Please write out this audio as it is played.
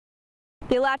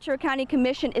The Alachua County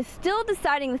Commission is still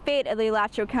deciding the fate of the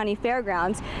Alachua County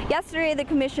Fairgrounds. Yesterday, the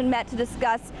commission met to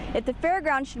discuss if the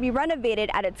fairgrounds should be renovated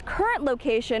at its current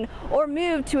location or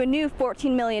moved to a new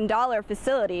 $14 million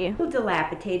facility.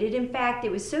 Dilapidated. In fact,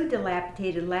 it was so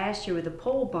dilapidated last year with the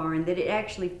pole barn that it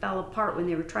actually fell apart when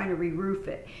they were trying to re-roof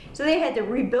it. So they had to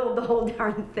rebuild the whole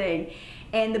darn thing.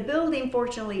 And the building,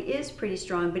 fortunately, is pretty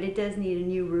strong, but it does need a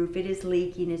new roof. It is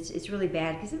leaking. It's really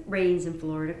bad because it rains in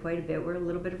Florida quite a bit. We're a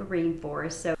little bit of a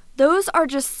rainforest. So those are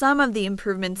just some of the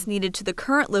improvements needed to the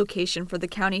current location for the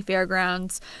county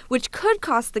fairgrounds, which could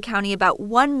cost the county about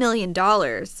 $1 million.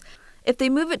 If they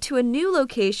move it to a new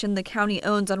location the county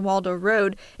owns on Waldo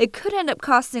Road, it could end up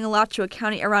costing Alachua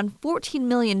County around $14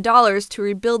 million to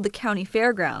rebuild the county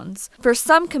fairgrounds. For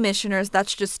some commissioners,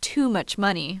 that's just too much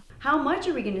money. How much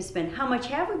are we going to spend? How much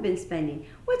have we been spending?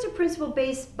 What's a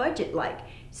principal-based budget like?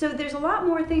 So there's a lot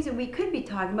more things that we could be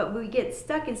talking about, but we get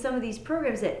stuck in some of these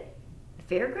programs that,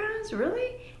 fairgrounds,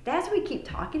 really? That's what we keep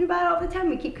talking about all the time.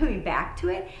 We keep coming back to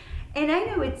it. And I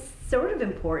know it's sort of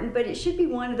important, but it should be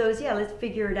one of those, yeah, let's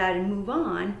figure it out and move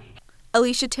on.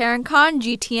 Alicia Tarancon,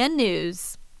 GTN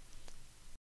News.